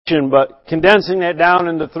but condensing that down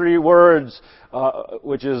into 3 words,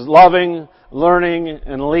 which is loving, learning,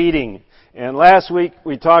 and leading. And last week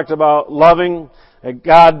we talked about loving.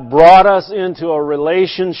 God brought us into a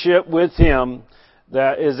relationship with Him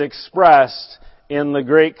that is expressed in the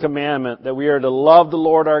great commandment that we are to love the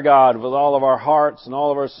Lord our God with all of our hearts and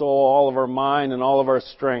all of our soul, all of our mind, and all of our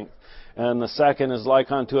strength. And the second is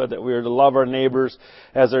like unto it, that we are to love our neighbors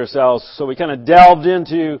as ourselves. So we kind of delved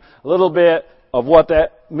into a little bit of what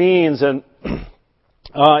that means, and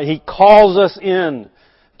He calls us in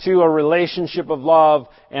to a relationship of love,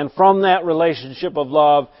 and from that relationship of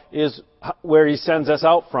love is where He sends us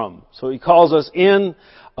out from. So He calls us in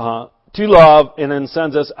to love, and then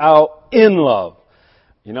sends us out in love.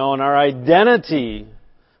 And our identity,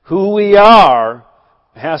 who we are,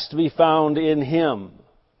 has to be found in Him.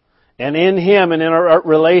 And in Him and in our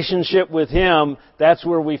relationship with Him, that's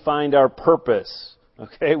where we find our purpose.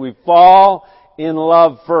 Okay? We fall in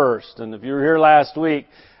love first. And if you were here last week,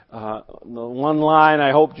 the one line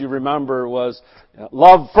I hoped you remember was,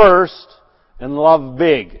 love first and love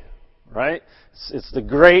big. Right? It's the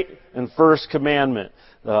great and first commandment.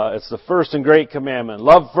 It's the first and great commandment.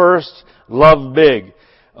 Love first, love big.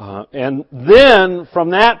 And then, from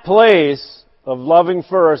that place of loving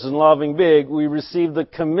first and loving big, we receive the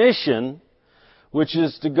commission, which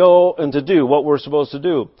is to go and to do what we're supposed to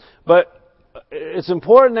do. But it's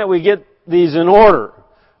important that we get these in order,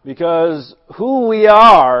 because who we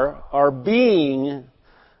are, our being,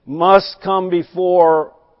 must come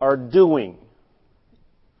before our doing.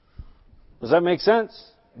 Does that make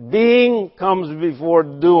sense? Being comes before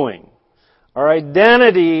doing. Our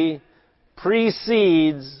identity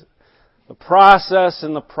precedes the process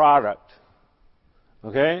and the product.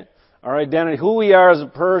 Okay? Our identity, who we are as a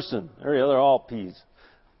person. They're all P's.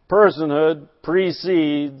 Personhood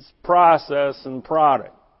precedes process and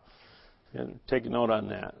product. And take a note on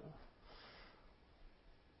that.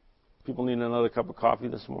 People need another cup of coffee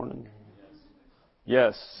this morning?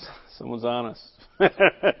 Yes. Someone's honest.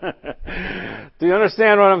 Do you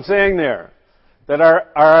understand what I'm saying there? That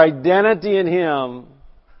our identity in Him,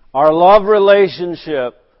 our love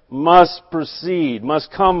relationship must proceed,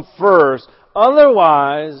 must come first.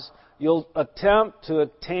 Otherwise, you'll attempt to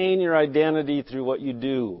attain your identity through what you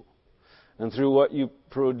do and through what you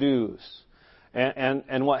produce.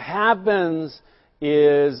 And what happens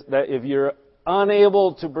is that if you're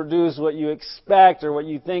unable to produce what you expect or what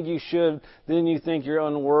you think you should, then you think you're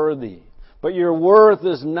unworthy. But your worth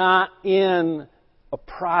is not in a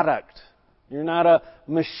product. You're not a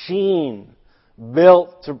machine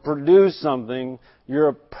built to produce something. You're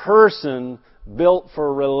a person built for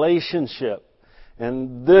a relationship.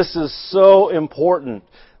 And this is so important.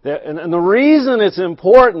 And the reason it's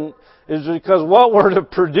important is because what we're to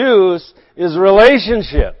produce is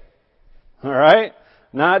relationship. All right?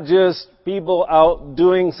 Not just people out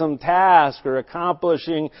doing some task or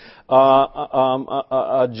accomplishing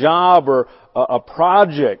a job or a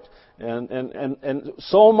project. And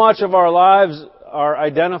so much of our lives are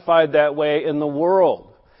identified that way in the world.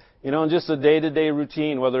 In just a day-to-day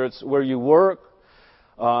routine, whether it's where you work,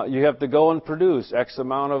 you have to go and produce X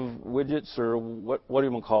amount of widgets, or what do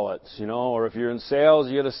you call it? Or if you're in sales,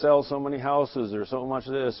 you got to sell so many houses or so much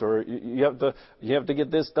of this, or you have to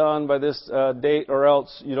get this done by this date, or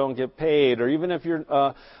else you don't get paid. Or even if you're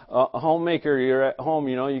a homemaker, you're at home,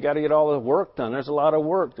 you got to get all the work done. There's a lot of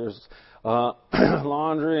work. There's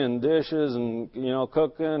laundry and dishes and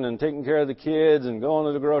cooking and taking care of the kids and going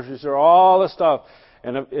to the grocery store, all the stuff.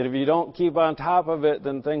 And if you don't keep on top of it,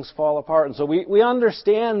 then things fall apart. And so we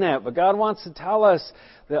understand that, but God wants to tell us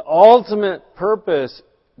the ultimate purpose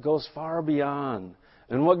goes far beyond.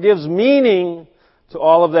 And what gives meaning to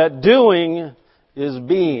all of that doing is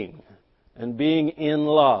being, and being in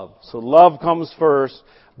love. So love comes first,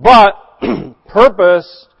 but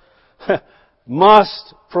purpose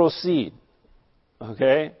must proceed.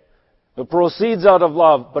 Okay? It proceeds out of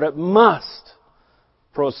love, but it must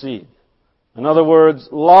proceed. In other words,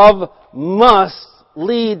 love must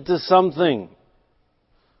lead to something.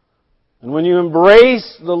 And when you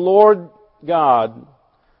embrace the Lord God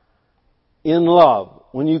in love,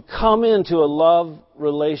 when you come into a love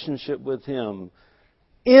relationship with Him,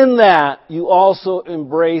 in that you also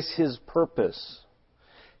embrace His purpose,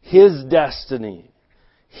 His destiny,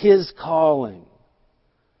 His calling,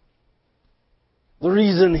 the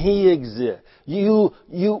reason He exists.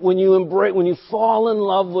 When you fall in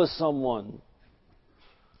love with someone,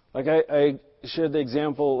 like I shared the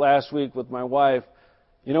example last week with my wife,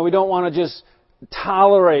 we don't want to just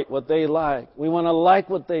tolerate what they like. We want to like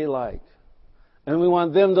what they like. And we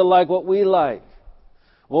want them to like what we like.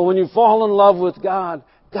 Well, when you fall in love with God,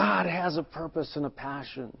 God has a purpose and a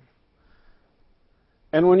passion.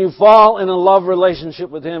 And when you fall in a love relationship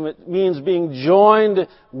with Him, it means being joined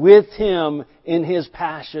with Him in His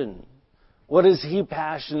passion. What is He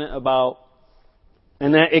passionate about?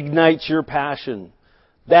 And that ignites your passion.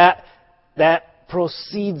 That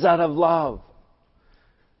proceeds out of love.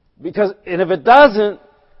 And if it doesn't,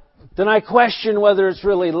 then I question whether it's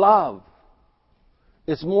really love.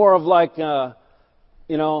 It's more of like,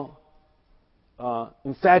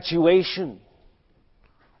 infatuation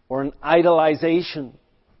or an idolization.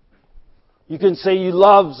 You can say you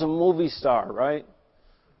love some movie star, right?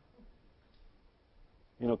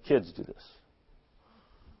 Kids do this.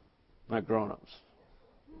 Not grown-ups.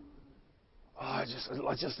 Oh, I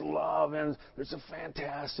just love, and they're so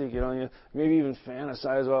fantastic, you maybe even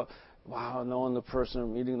fantasize about, wow, knowing the person or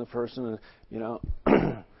meeting the person,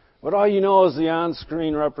 and, but all you know is the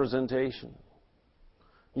on-screen representation.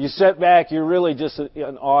 You sit back, you're really just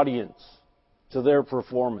an audience to their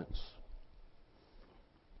performance.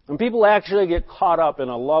 And people actually get caught up in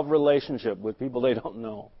a love relationship with people they don't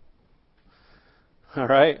know. All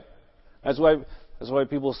right? That's why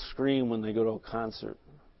people scream when they go to a concert.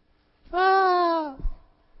 Ah!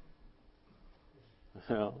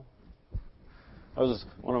 That was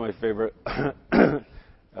one of my favorite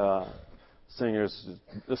singers.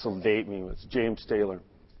 This will date me. It's James Taylor.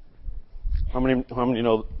 How many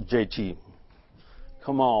know JT?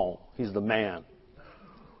 Come on, he's the man.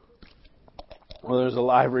 Well, there's a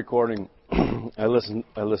live recording. I listened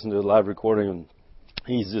to a live recording, and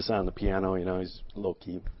he's just on the piano. He's low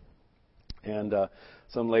key, and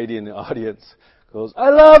some lady in the audience goes, "I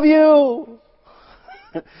love you,"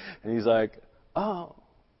 and he's like, "Oh,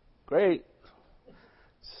 great.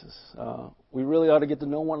 We really ought to get to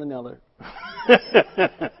know one another."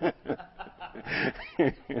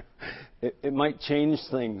 It might change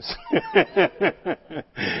things. And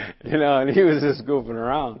he was just goofing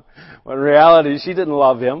around. But in reality, she didn't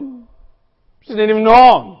love him. She didn't even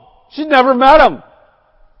know him. She'd never met him.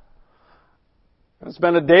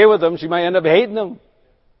 Spend a day with him, she might end up hating him.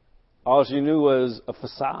 All she knew was a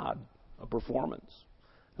facade, a performance.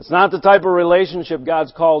 It's not the type of relationship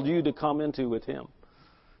God's called you to come into with Him.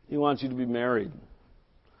 He wants you to be married,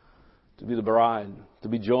 to be the bride, to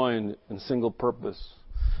be joined in single purpose.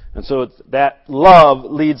 And so that love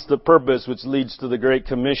leads to purpose, which leads to the Great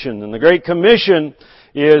Commission. And the Great Commission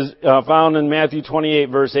is found in Matthew 28,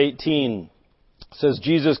 verse 18. It says,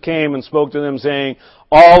 Jesus came and spoke to them, saying,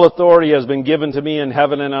 "All authority has been given to me in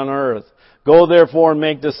heaven and on earth. Go therefore and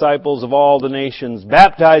make disciples of all the nations,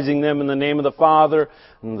 baptizing them in the name of the Father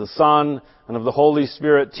and the Son and of the Holy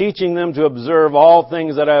Spirit, teaching them to observe all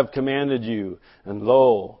things that I have commanded you. And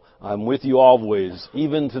lo, I'm with you always,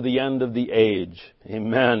 even to the end of the age."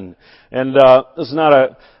 Amen. And this is not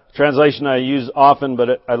a translation I use often,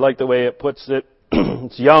 but I like the way it puts it.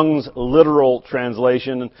 It's Young's literal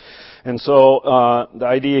translation. And so the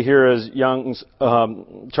idea here is Young's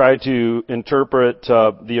try to interpret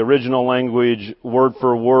the original language word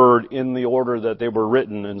for word in the order that they were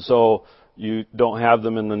written. And so you don't have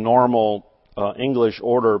them in the normal English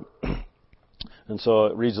order. And so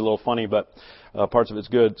it reads a little funny, but parts of it's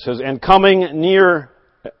good. It says, "And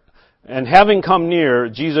having come near,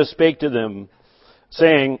 Jesus spake to them,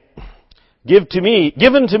 saying,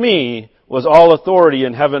 Given to me was all authority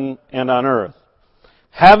in heaven and on earth.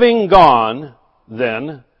 Having gone,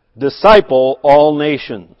 then, disciple all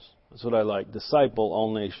nations." That's what I like. Disciple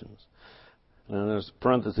all nations. And then there's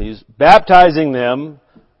parentheses. "Baptizing them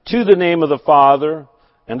to the name of the Father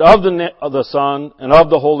and of the Son and of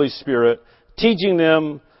the Holy Spirit, teaching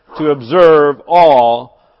them to observe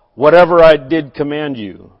all whatever I did command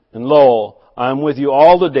you. And lo, I am with you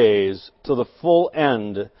all the days to the full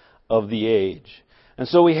end of the age." And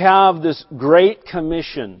so we have this great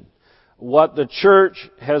commission, what the church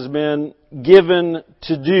has been given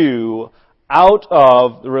to do out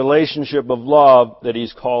of the relationship of love that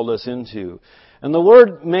He's called us into. And the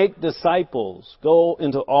word "make disciples," go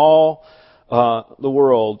into all the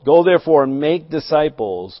world, "go therefore and make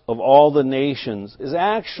disciples of all the nations," is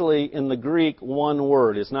actually in the Greek one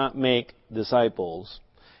word. It's not "make disciples."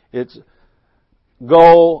 It's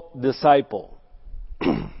 "go disciple."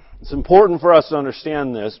 It's important for us to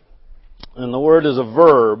understand this. And the word is a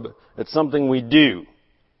verb. It's something we do.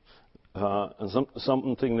 And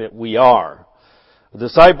something that we are.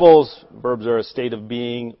 Disciples, verbs are a state of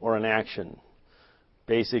being or an action.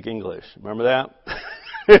 Basic English. Remember that?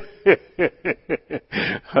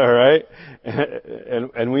 All right?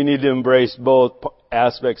 And we need to embrace both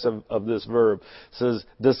aspects of this verb. It says,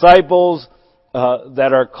 disciples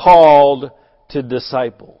that are called to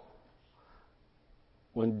disciple.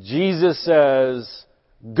 When Jesus says,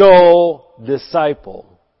 Go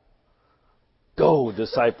disciple. Go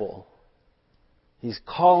disciple. He's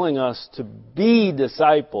calling us to be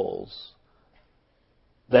disciples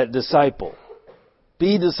that disciple.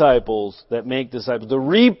 Be disciples that make disciples. To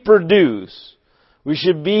reproduce. We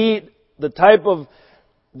should be the type of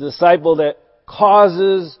disciple that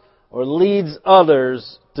causes or leads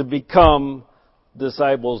others to become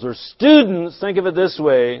disciples. Or students, think of it this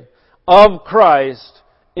way, of Christ,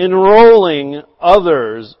 enrolling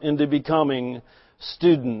others into becoming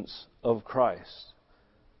students of Christ.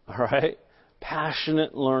 Alright?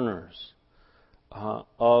 Passionate learners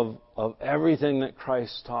of everything that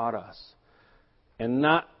Christ taught us. And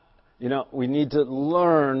not, we need to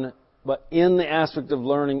learn, but in the aspect of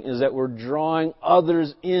learning is that we're drawing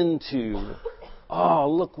others into,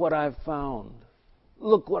 look what I've found.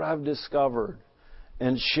 Look what I've discovered.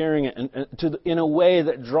 And sharing it in a way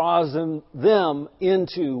that draws them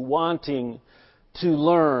into wanting to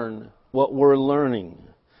learn what we're learning.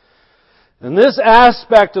 And this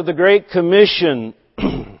aspect of the Great Commission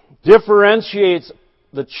differentiates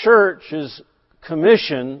the church's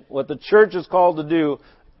commission, what the church is called to do,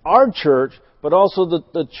 our church, but also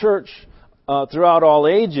the church throughout all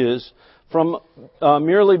ages, from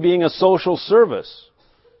merely being a social service,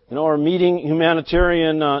 or meeting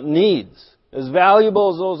humanitarian needs. As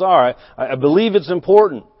valuable as those are, I believe it's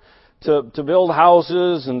important to build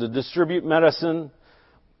houses and to distribute medicine.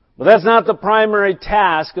 But that's not the primary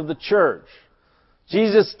task of the church.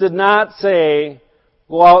 Jesus did not say,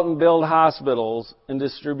 go out and build hospitals and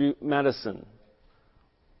distribute medicine.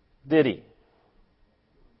 Did he?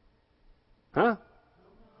 Huh?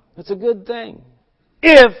 It's a good thing.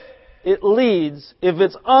 If it leads, if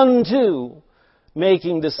it's unto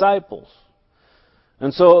making disciples.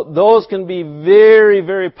 And so those can be very,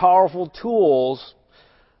 very powerful tools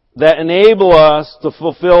that enable us to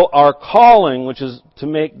fulfill our calling, which is to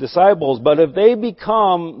make disciples. But if they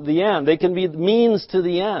become the end, they can be means to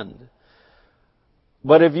the end.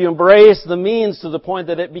 But if you embrace the means to the point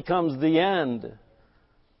that it becomes the end,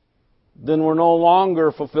 then we're no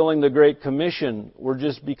longer fulfilling the Great Commission. We're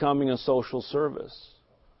just becoming a social service.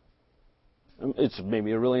 It's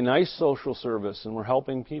maybe a really nice social service, and we're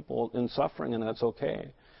helping people in suffering, and that's okay.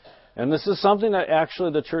 And this is something that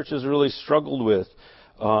actually the church has really struggled with.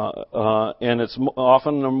 And it's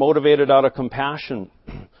often motivated out of compassion.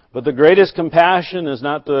 But the greatest compassion is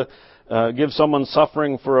not to give someone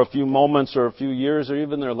suffering for a few moments or a few years or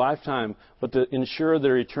even their lifetime, but to ensure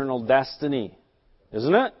their eternal destiny.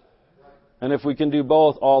 Isn't it? And if we can do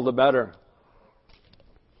both, all the better.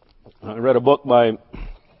 I read a book by a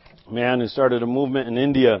man who started a movement in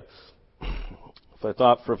India. If I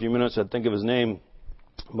thought for a few minutes, I'd think of his name.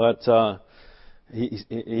 But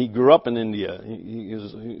he grew up in India. He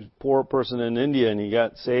was a poor person in India, and he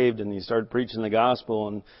got saved, and he started preaching the gospel.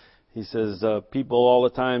 And he says, people all the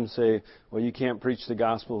time say, well, you can't preach the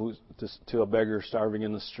gospel to a beggar starving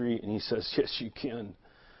in the street. And he says, yes, you can.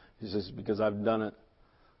 He says, because I've done it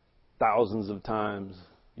thousands of times.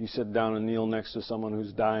 You sit down and kneel next to someone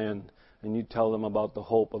who's dying, and you tell them about the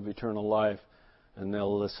hope of eternal life, and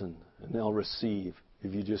they'll listen, and they'll receive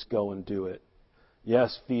if you just go and do it.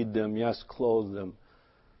 Yes, feed them. Yes, clothe them.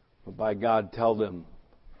 But by God, tell them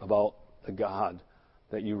about the God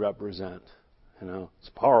that you represent. It's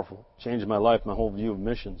powerful. Changed my life, my whole view of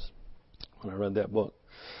missions when I read that book.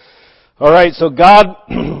 All right, so God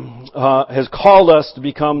has called us to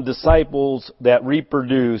become disciples that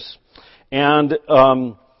reproduce. And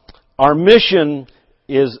our mission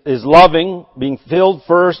is loving, being filled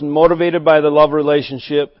first and motivated by the love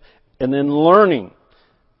relationship, and then learning.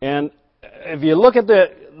 And if you look at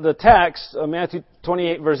the text, Matthew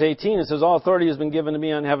 28 verse 18, it says, all authority has been given to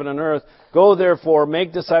me on heaven and earth. Go therefore,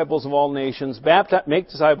 make disciples of all nations, make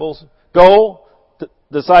disciples,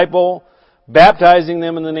 disciple, baptizing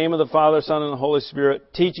them in the name of the Father, Son, and the Holy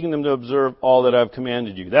Spirit, teaching them to observe all that I've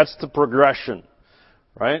commanded you. That's the progression,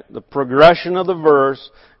 right? The progression of the verse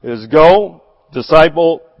is go,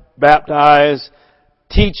 disciple, baptize,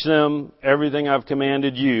 teach them everything I've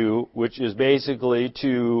commanded you, which is basically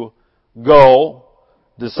to go,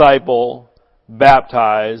 disciple,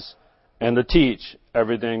 baptize, and to teach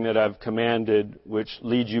everything that I've commanded, which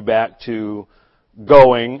leads you back to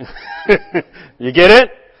going. You get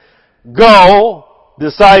it? Go,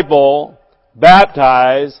 disciple,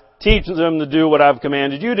 baptize, teach them to do what I've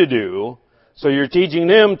commanded you to do. So you're teaching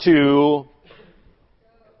them to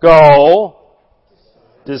go,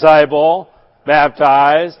 disciple,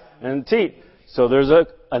 baptize, and teach. So there's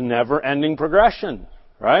a never-ending progression,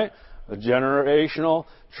 right? A generational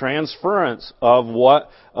transference of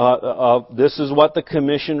this is what the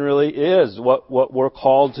commission really is, what we're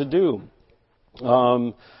called to do.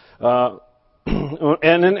 And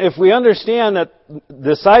then if we understand that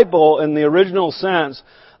disciple in the original sense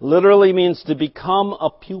literally means to become a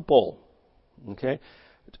pupil. Okay?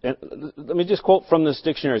 And let me just quote from this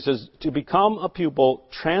dictionary. It says, to become a pupil,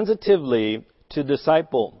 transitively to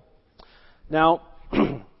disciple. Now,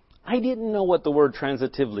 I didn't know what the word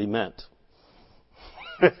transitively meant.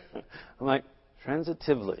 I'm like,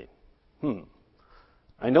 transitively.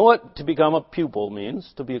 I know what to become a pupil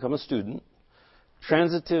means, to become a student.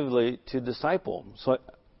 Transitively to disciple. So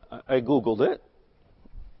I Googled it.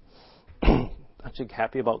 Actually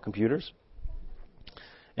happy about computers.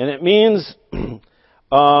 And it means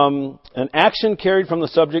an action carried from the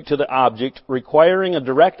subject to the object, requiring a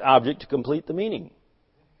direct object to complete the meaning.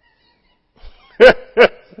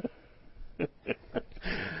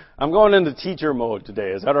 I'm going into teacher mode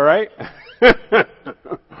today. Is that all right?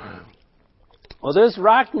 Well, this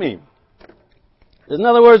rocked me. In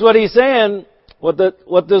other words, what he's saying, what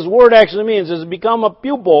this word actually means is to become a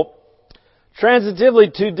pupil,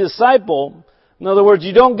 transitively to disciple. In other words,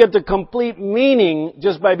 you don't get the complete meaning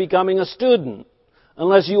just by becoming a student,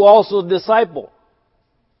 unless you also disciple.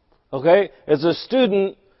 Okay? It's a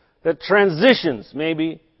student that transitions,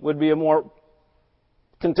 maybe would be a more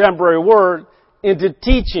contemporary word, into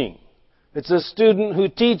teaching. It's a student who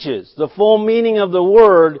teaches. The full meaning of the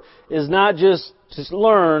word is not just to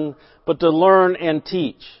learn, but to learn and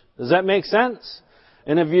teach. Does that make sense?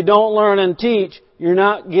 And if you don't learn and teach, you're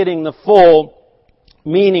not getting the full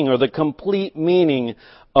meaning or the complete meaning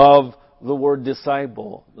of the word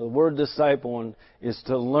disciple. The word disciple is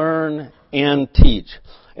to learn and teach.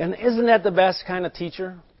 And isn't that the best kind of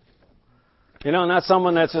teacher? You know, not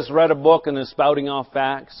someone that's just read a book and is spouting off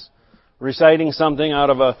facts, reciting something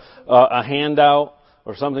out of a handout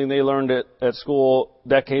or something they learned at school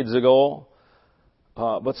decades ago,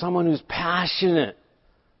 but someone who's passionate,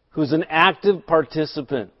 who's an active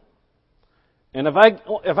participant. And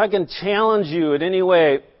if I can challenge you in any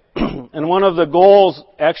way, and one of the goals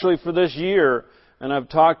actually for this year, and I've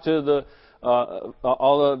talked to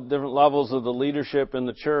all the different levels of the leadership in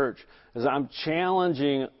the church, is I'm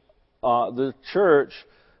challenging the church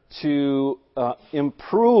to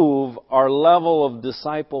improve our level of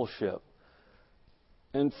discipleship.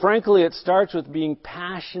 And frankly, it starts with being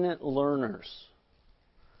passionate learners.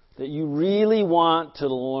 That you really want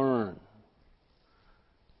to learn.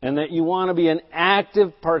 And that you want to be an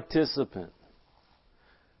active participant.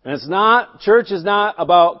 And church is not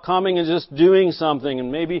about coming and just doing something,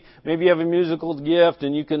 and maybe you have a musical gift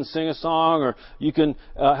and you can sing a song or you can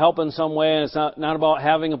help in some way, and it's not about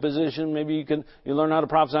having a position. Maybe you learn how to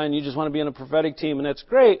prophesy and you just want to be in a prophetic team, and that's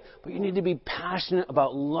great, but you need to be passionate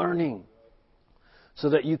about learning so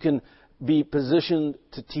that you can be positioned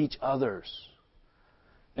to teach others.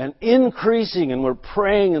 And increasing, and we're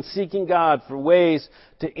praying and seeking God for ways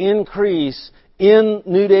to increase in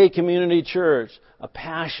New Day Community Church a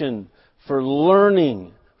passion for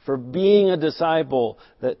learning, for being a disciple,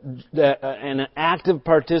 and an active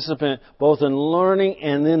participant both in learning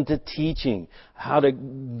and into teaching. How to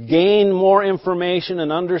gain more information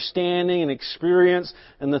and understanding and experience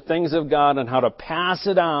in the things of God, and how to pass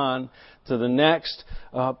it on to the next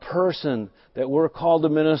person that we're called to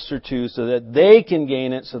minister to so that they can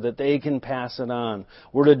gain it, so that they can pass it on.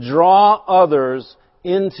 We're to draw others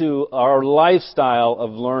into our lifestyle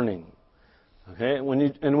of learning. Okay?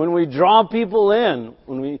 When we draw people in,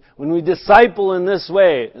 when we disciple in this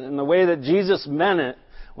way, in the way that Jesus meant it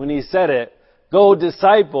when He said it, go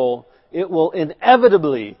disciple, it will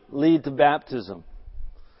inevitably lead to baptism.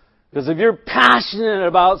 Because if you're passionate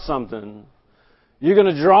about something, you're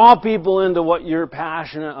going to draw people into what you're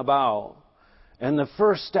passionate about. And the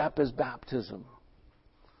first step is baptism.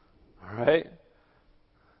 All right?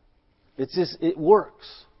 It works.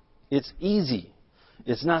 It's easy.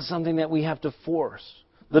 It's not something that we have to force.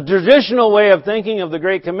 The traditional way of thinking of the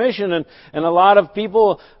Great Commission, and a lot of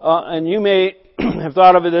people, and you may have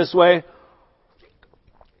thought of it this way,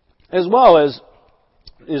 as well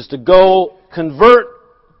is to go convert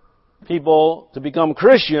people to become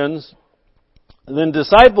Christians, and then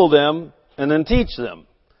disciple them, and then teach them.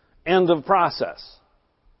 End of process.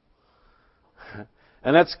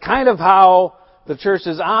 And that's kind of how the church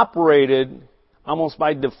has operated almost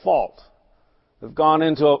by default. They've gone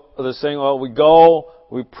into this thing, well, we go,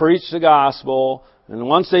 we preach the gospel, and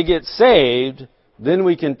once they get saved, then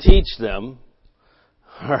we can teach them.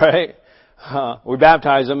 All right? We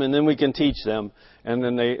baptize them, and then we can teach them. And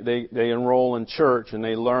then they enroll in church, and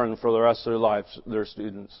they learn for the rest of their lives, they're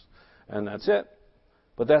students. And that's it.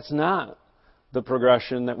 But that's not the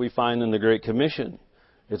progression that we find in the Great Commission.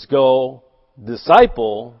 It's go,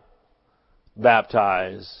 disciple,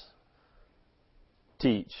 baptize,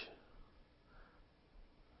 teach.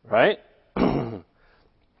 Right?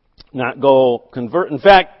 Not go convert. In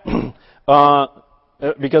fact,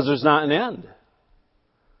 because there's not an end.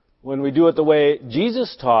 When we do it the way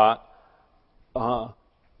Jesus taught,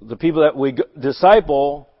 the people that we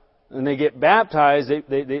disciple and they get baptized,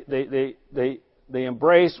 they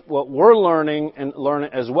embrace what we're learning and learn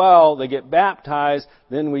it as well. They get baptized,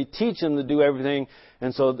 then we teach them to do everything.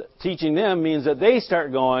 And so teaching them means that they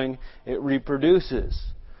start going, it reproduces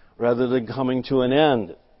rather than coming to an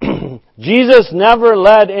end. Jesus never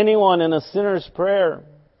led anyone in a sinner's prayer.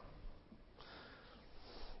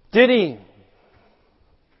 Did He?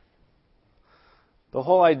 The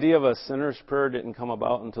whole idea of a sinner's prayer didn't come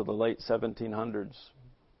about until the late 1700s.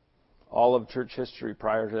 All of church history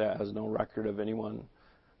prior to that has no record of anyone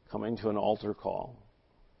coming to an altar call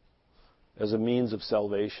as a means of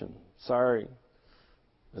salvation. Sorry.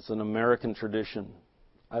 It's an American tradition.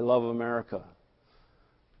 I love America.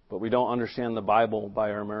 But we don't understand the Bible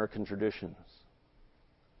by our American traditions.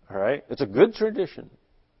 All right? It's a good tradition.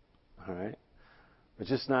 All right? It's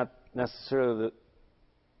just not necessarily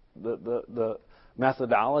the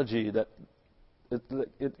methodology that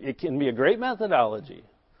it can be a great methodology.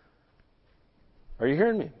 Are you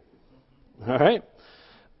hearing me? All right?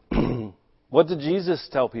 What did Jesus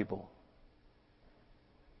tell people?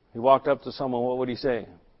 He walked up to someone, what would He say?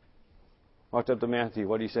 Walked up to Matthew,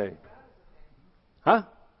 what did He say? Huh?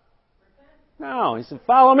 No, He said,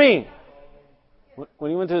 follow me.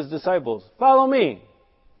 When He went to His disciples, follow me.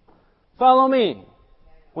 Follow me.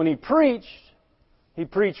 When He preached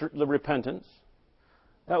the repentance.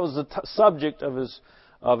 That was the subject of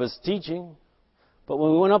His teaching. But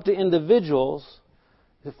when we went up to individuals,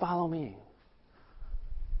 He said, follow me.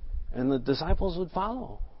 And the disciples would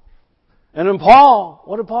follow. And in Paul,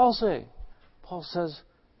 what did Paul say? Paul says,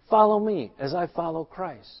 follow me as I follow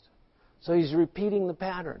Christ. So he's repeating the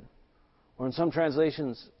pattern. Or in some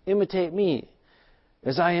translations, imitate me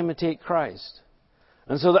as I imitate Christ.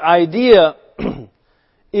 And so the idea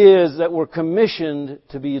is that we're commissioned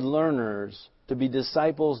to be learners, to be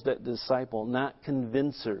disciples that disciple, not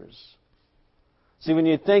convincers. See, when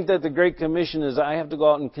you think that the Great Commission is I have to go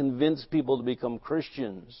out and convince people to become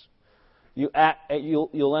Christians,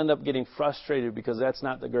 you'll end up getting frustrated because that's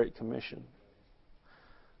not the Great Commission.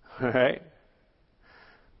 All right?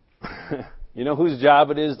 You know whose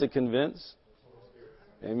job it is to convince?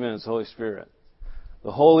 Amen. It's the Holy Spirit.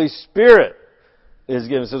 The Holy Spirit is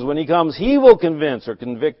given. It says when He comes, He will convince or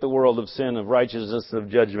convict the world of sin, of righteousness, and of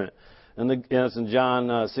judgment. And it's in John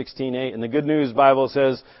 16:8. And the Good News Bible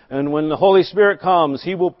says, and when the Holy Spirit comes,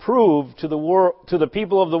 He will prove to the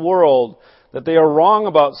people of the world that they are wrong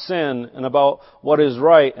about sin and about what is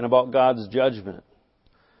right and about God's judgment.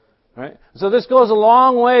 Right? So this goes a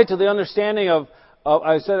long way to the understanding of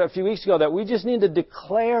I said a few weeks ago that we just need to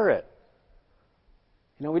declare it.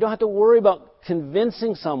 You know, we don't have to worry about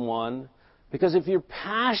convincing someone, because if you're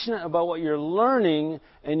passionate about what you're learning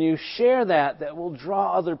and you share that will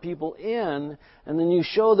draw other people in, and then you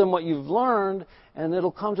show them what you've learned, and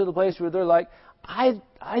it'll come to the place where they're like, I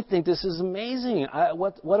think this is amazing.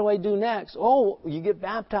 What do I do next? Oh, you get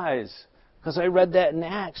baptized. Because I read that in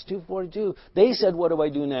Acts 2:42. They said, what do I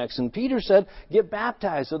do next? And Peter said, get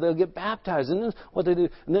baptized. So they'll get baptized. And then what they do,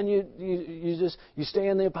 and then you stay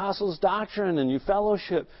in the apostles' doctrine and you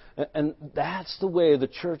fellowship. And that's the way the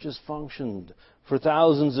church has functioned for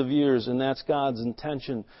thousands of years. And that's God's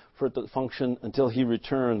intention for it to function until He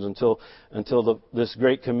returns, until this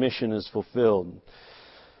Great Commission is fulfilled.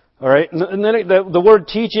 All right. And then the word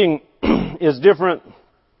teaching is different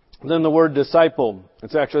than the word disciple.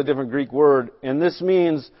 It's actually a different Greek word. And this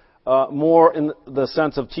means more in the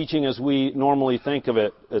sense of teaching as we normally think of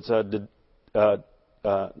it. It's a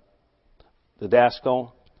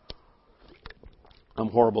didasko. I'm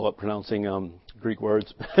horrible at pronouncing Greek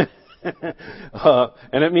words.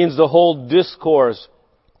 And it means to hold discourse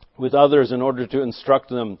with others in order to instruct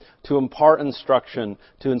them, to impart instruction,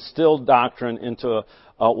 to instill doctrine into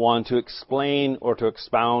one, to explain or to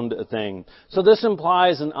expound a thing. So this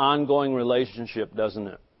implies an ongoing relationship, doesn't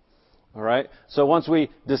it? All right? So once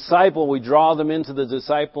we disciple, we draw them into the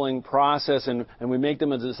discipling process and we make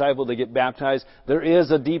them a disciple, they get baptized. There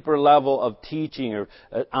is a deeper level of teaching or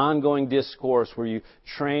an ongoing discourse where you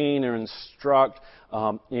train or instruct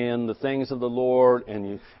in the things of the Lord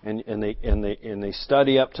and they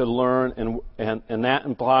study up to learn and that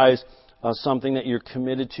implies something that you're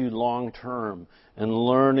committed to long term and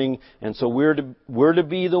learning. And so we're to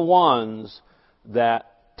be the ones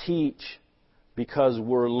that teach because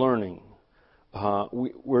we're learning.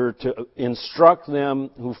 We're to instruct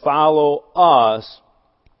them who follow us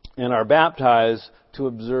and are baptized to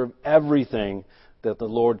observe everything that the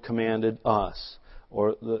Lord commanded us,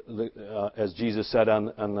 or as Jesus said on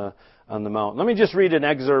the mountain. Let me just read an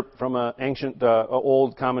excerpt from an ancient,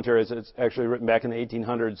 old commentary. It's actually written back in the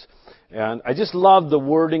 1800s. And I just love the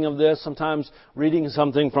wording of this. Sometimes reading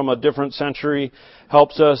something from a different century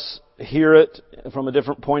helps us hear it from a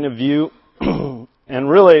different point of view. And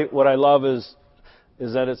really, what I love is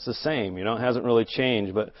that it's the same. It hasn't really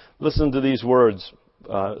changed. But listen to these words.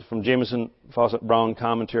 From Jameson Fawcett Brown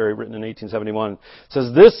commentary written in 1871. It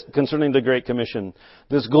says this concerning the Great Commission.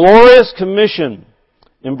 This glorious commission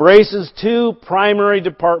embraces two primary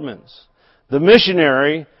departments, the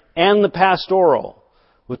missionary and the pastoral,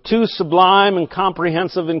 with two sublime and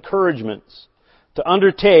comprehensive encouragements to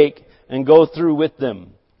undertake and go through with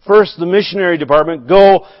them. First, the missionary department,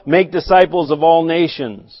 go make disciples of all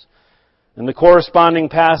nations. And the corresponding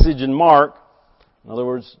passage in Mark, in other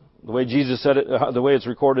words, the way Jesus said it, the way it's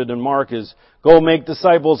recorded in Mark is, go make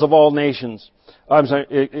disciples of all nations.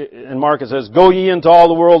 In Mark it says, go ye into all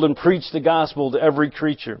the world and preach the gospel to every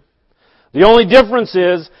creature. The only difference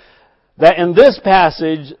is that in this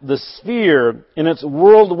passage, the sphere, in its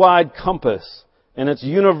worldwide compass and its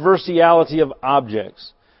universality of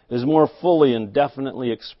objects, is more fully and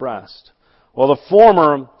definitely expressed. While the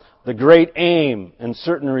former, the great aim and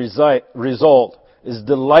certain result, is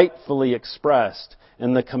delightfully expressed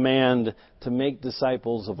in the command to make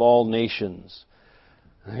disciples of all nations.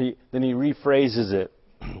 Then he rephrases it.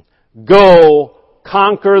 Go,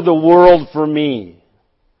 conquer the world for me.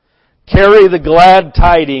 Carry the glad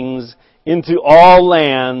tidings into all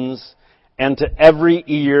lands and to every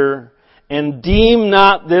ear, and deem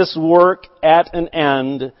not this work at an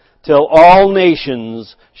end till all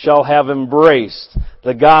nations shall have embraced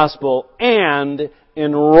the gospel and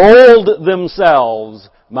enrolled themselves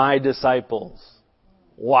my disciples.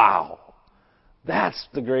 Wow. That's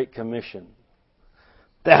the Great Commission.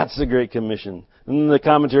 That's the Great Commission. And then the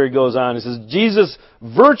commentary goes on. It says, Jesus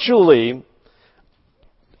virtually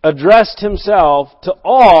addressed himself to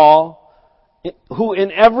all who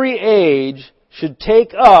in every age should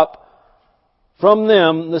take up from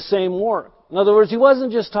them the same work. In other words, he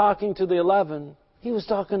wasn't just talking to the 11. He was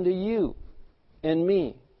talking to you and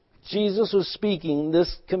me. Jesus was speaking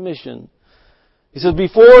this commission. He says,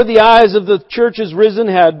 before the eyes of the church's risen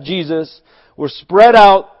head, Jesus, were spread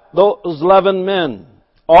out those 11 men,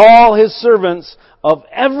 all his servants of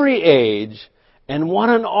every age, and one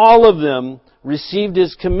and all of them received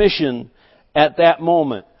his commission at that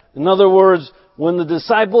moment. In other words, when the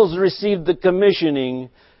disciples received the commissioning,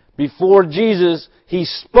 before Jesus, he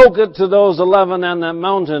spoke it to those 11 on that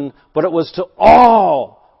mountain, but it was to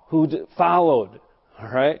all who followed. All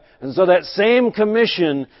right? And so that same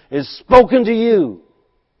commission is spoken to you.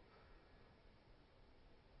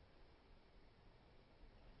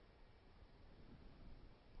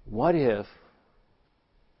 What if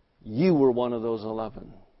you were one of those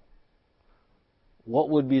 11? What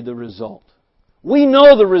would be the result? We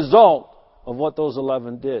know the result of what those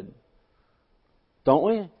 11 did. Don't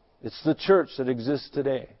we? It's the church that exists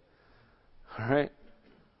today. All right?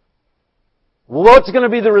 Well, what's going to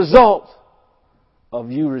be the result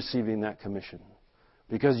of you receiving that commission?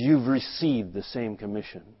 Because you've received the same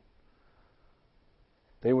commission.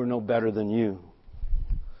 They were no better than you.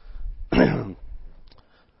 Then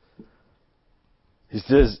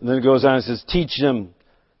it goes on and says, teach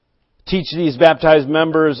these baptized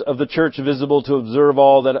members of the church visible to observe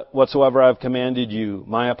all that whatsoever I have commanded you,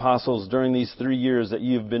 my apostles, during these 3 years that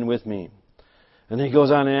you have been with me. And then he goes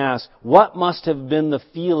on and asks, what must have been the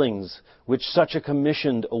feelings which such a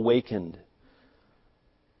commission awakened?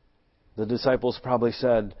 The disciples probably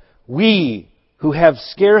said, we who have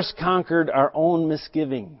scarce conquered our own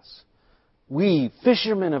misgivings, we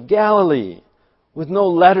fishermen of Galilee with no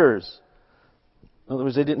letters. In other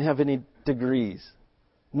words, they didn't have any degrees,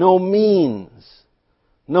 no means,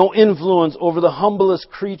 no influence over the humblest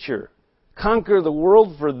creature. Conquer the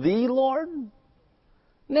world for thee, Lord?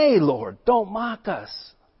 Nay, Lord, don't mock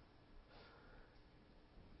us.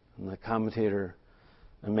 And the commentator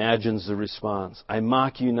imagines the response. I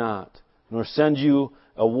mock you not, nor send you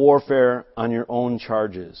a warfare on your own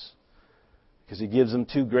charges. Because he gives them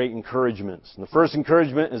two great encouragements. And the first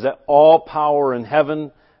encouragement is that all power in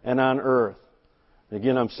heaven and on earth.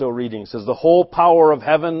 Again, I'm still reading. It says, the whole power of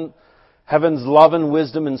heaven's love and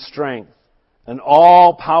wisdom and strength, and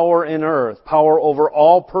all power in earth, power over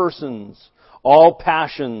all persons, all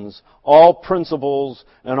passions, all principles,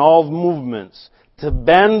 and all movements, to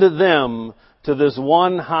bend them to this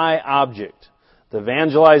one high object, the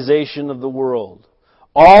evangelization of the world.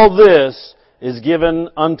 All this is given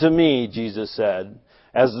unto me, Jesus said,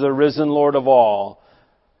 as the risen Lord of all,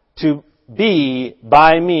 to be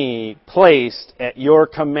by me placed at your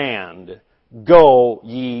command. Go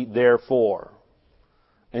ye therefore.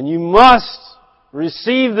 And you must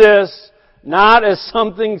receive this not as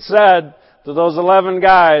something said to those 11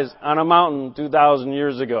 guys on a mountain 2,000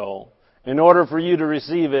 years ago, in order for you to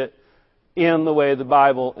receive it in the way the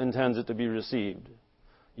Bible intends it to be received.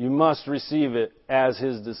 You must receive it as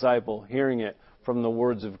His disciple, hearing it from the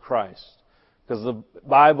words of Christ. Because the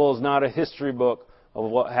Bible is not a history book of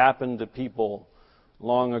what happened to people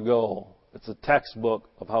long ago. It's a textbook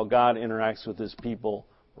of how God interacts with His people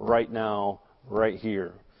right now, right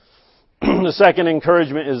here. The second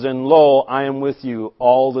encouragement is in, lo, I am with you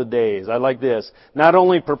all the days. I like this. Not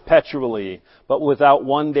only perpetually, but without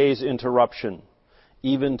one day's interruption,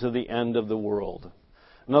 even to the end of the world.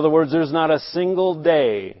 In other words, there's not a single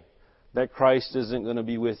day that Christ isn't going to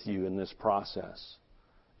be with you in this process.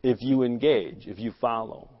 If you engage, if you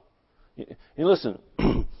follow. And listen,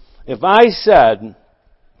 if I said,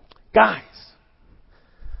 guys,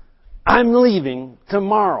 I'm leaving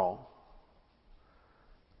tomorrow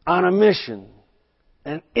on a mission,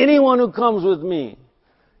 and anyone who comes with me,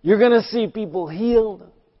 you're going to see people healed.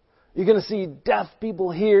 You're going to see deaf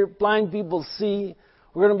people hear, blind people see.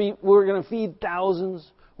 We're going to feed thousands.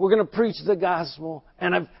 We're going to preach the gospel,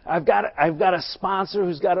 and I've got a sponsor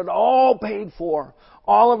who's got it all paid for,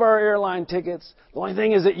 all of our airline tickets. The only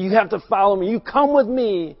thing is that you have to follow me. You come with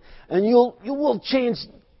me, and you will change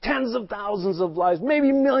tens of thousands of lives,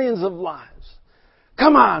 maybe millions of lives.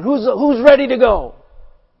 Come on, who's ready to go?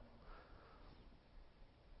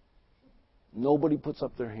 Nobody puts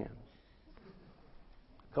up their hand.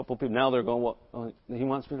 A couple of people, now they're going, what? Oh, he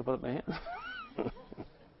wants me to put up my hand?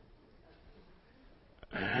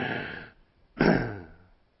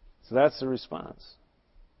 So that's the response.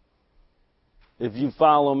 If you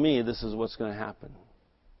follow me, this is what's going to happen.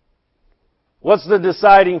 What's the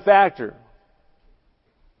deciding factor?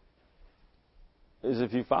 Is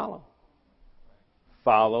if you follow.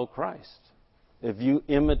 Follow Christ. If you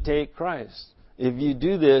imitate Christ. If you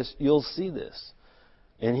do this, you'll see this.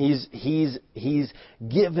 And He's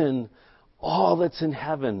given all that's in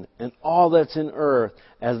heaven and all that's in earth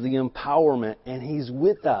as the empowerment, and He's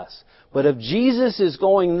with us. But if Jesus is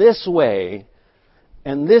going this way,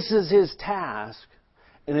 and this is His task,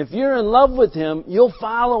 and if you're in love with Him, you'll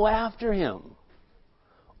follow after Him.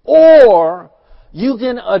 Or you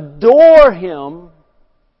can adore Him,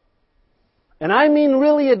 and I mean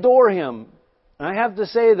really adore Him. And I have to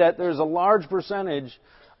say that there's a large percentage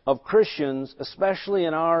of Christians, especially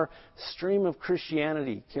in our stream of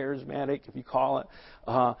Christianity, charismatic, if you call it,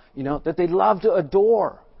 that they love to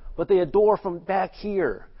adore, but they adore from back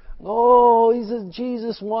here. Oh, he's a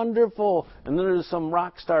Jesus wonderful. And then there's some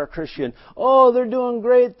rock star Christian. Oh, they're doing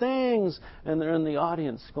great things. And they're in the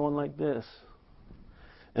audience going like this.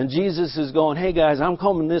 And Jesus is going, hey guys, I'm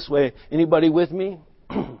coming this way. Anybody with me?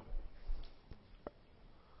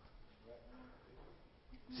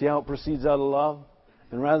 See how it proceeds out of love?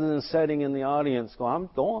 And rather than sitting in the audience, go, I'm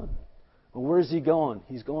going. Well, where's He going?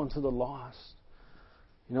 He's going to the lost.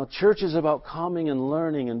 Church is about coming and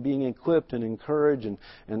learning and being equipped and encouraged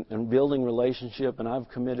and building relationship. And I've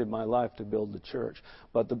committed my life to build the church.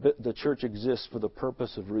 But the church exists for the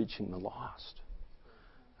purpose of reaching the lost.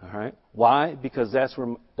 All right? Why? Because that's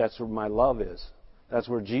where my love is. That's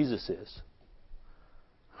where Jesus is.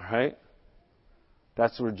 All right?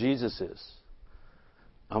 That's where Jesus is.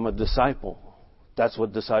 I'm a disciple. That's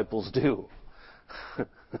what disciples do.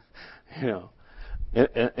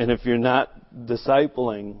 And if you're not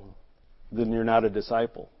discipling, then you're not a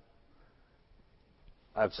disciple.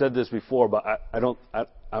 I've said this before, but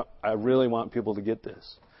I really want people to get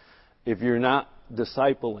this. If you're not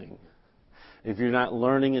discipling, if you're not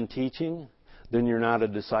learning and teaching, then you're not a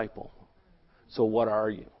disciple. So what are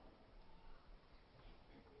you?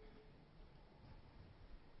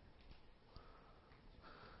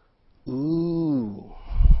 Ooh.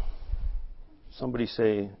 Somebody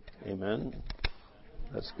say amen.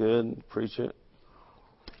 That's good. Preach it.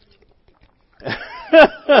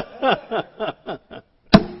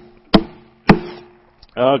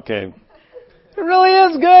 Okay. It really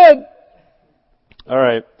is good. All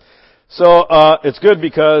right. So it's good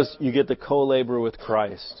because you get to co-labor with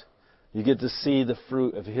Christ. You get to see the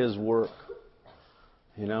fruit of His work.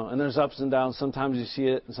 And there's ups and downs. Sometimes you see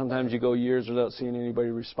it, and sometimes you go years without seeing anybody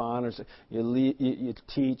respond. Or you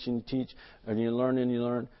teach and you teach, and you learn and you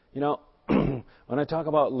learn. When I talk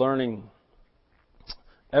about learning,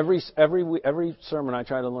 every sermon I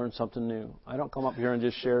try to learn something new. I don't come up here and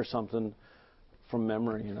just share something from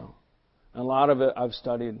memory. And a lot of it I've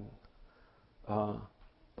studied,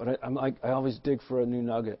 but I always dig for a new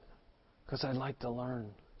nugget because I like to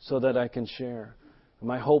learn. so that I can share.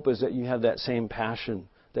 My hope is that you have that same passion,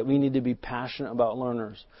 that we need to be passionate about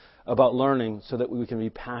learning so that we can be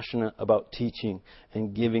passionate about teaching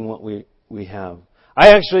and giving what we have. I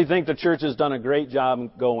actually think the church has done a great job in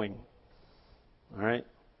going. All right?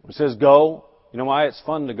 It says go. You know why? It's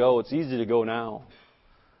fun to go. It's easy to go now.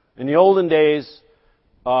 In the olden days,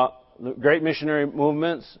 the great missionary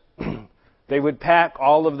movements, they would pack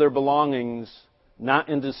all of their belongings not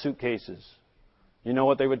into suitcases. You know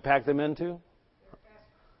what they would pack them into?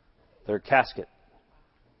 Their casket.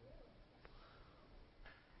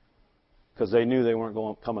 Because they knew they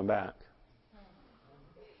weren't coming back.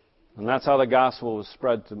 And that's how the gospel was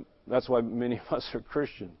spread to. That's why many of us are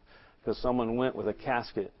Christian. Because someone went with a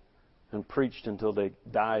casket and preached until they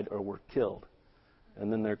died or were killed.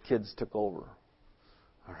 And then their kids took over.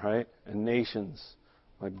 All right? And nations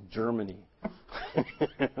like Germany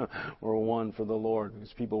were won for the Lord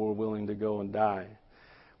because people were willing to go and die.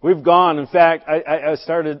 We've gone. In fact, I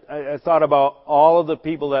thought about all of the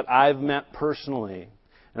people that I've met personally.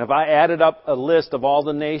 And if I added up a list of all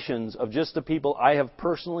the nations of just the people I have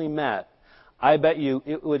personally met, I bet you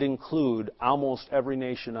it would include almost every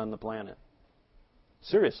nation on the planet.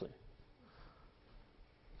 Seriously.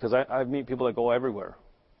 Because I meet people that go everywhere.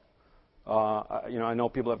 I know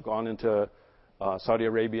people have gone into Saudi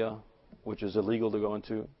Arabia, which is illegal to go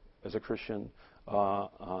into as a Christian.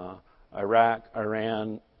 Iraq,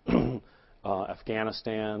 Iran,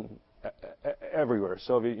 Afghanistan, everywhere.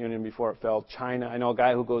 Soviet Union before it fell. China. I know a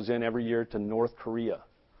guy who goes in every year to North Korea.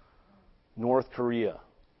 North Korea.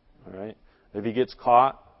 All right. If he gets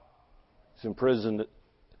caught, he's imprisoned.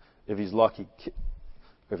 If he's lucky,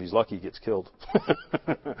 he gets killed.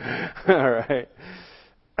 All right.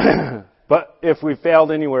 But if we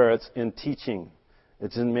failed anywhere, it's in teaching.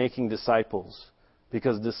 It's in making disciples.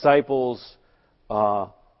 Because disciples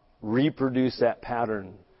reproduce that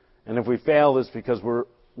pattern. And if we fail, it's because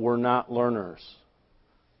we're not learners.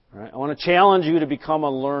 All right? I want to challenge you to become a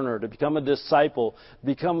learner, to become a disciple,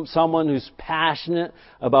 become someone who's passionate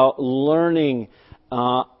about learning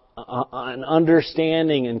and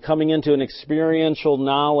understanding and coming into an experiential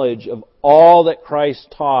knowledge of all that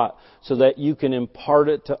Christ taught so that you can impart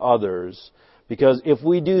it to others. Because if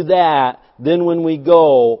we do that, then when we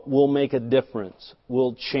go, we'll make a difference.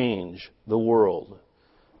 We'll change the world.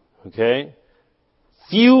 Okay?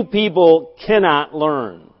 Few people cannot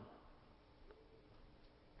learn.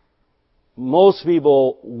 Most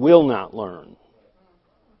people will not learn.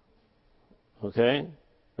 Okay?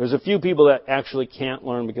 There's a few people that actually can't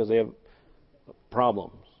learn because they have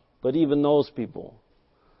problems. But even those people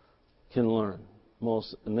can learn.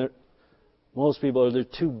 Most people they're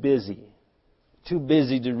too busy. Too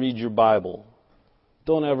busy to read your Bible.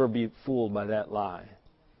 Don't ever be fooled by that lie.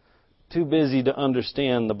 Too busy to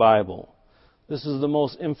understand the Bible. This is the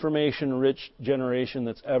most information-rich generation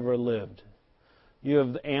that's ever lived. You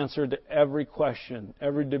have the answer to every question,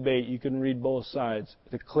 every debate. You can read both sides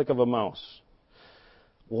at the click of a mouse.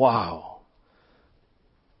 Wow.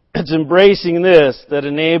 It's embracing this that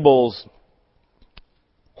enables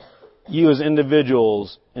you as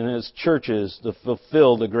individuals and as churches to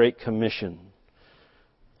fulfill the Great Commission.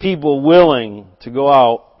 People willing to go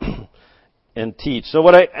out and teach. So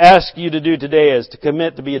what I ask you to do today is to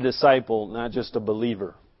commit to be a disciple, not just a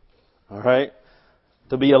believer. All right?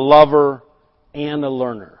 To be a lover and a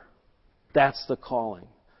learner. That's the calling.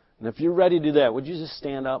 And if you're ready to do that, would you just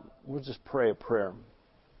stand up? We'll just pray a prayer.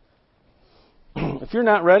 If you're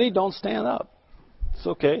not ready, don't stand up. It's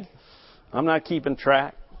okay. I'm not keeping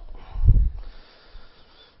track.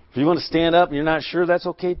 If you want to stand up and you're not sure, that's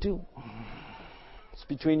okay too. It's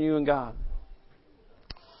between you and God.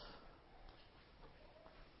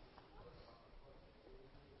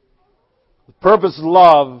 The purpose of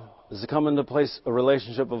love is to come into a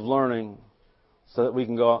relationship of learning so that we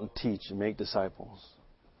can go out and teach and make disciples.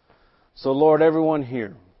 So Lord, everyone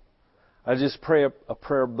here, I just pray a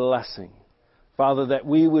prayer of blessing. Father, that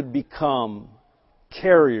we would become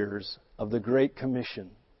carriers of the Great Commission.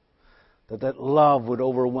 That love would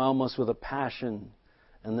overwhelm us with a passion,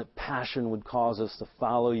 and that passion would cause us to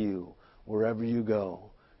follow you wherever you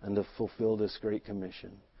go and to fulfill this Great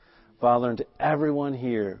Commission. Father, and to everyone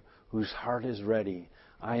here whose heart is ready,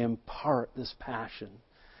 I impart this passion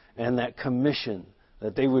and that commission,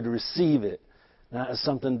 that they would receive it, not as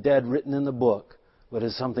something dead written in the book, but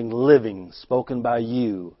as something living, spoken by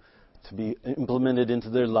you, to be implemented into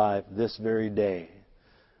their life this very day.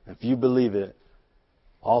 If you believe it,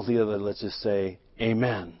 all together, let's just say,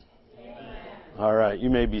 Amen. Amen. All right, you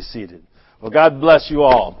may be seated. Well, God bless you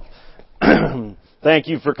all. Thank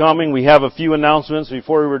you for coming. We have a few announcements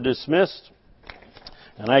before we were dismissed,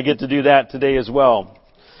 and I get to do that today as well.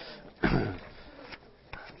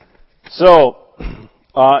 So,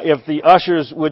 if the ushers would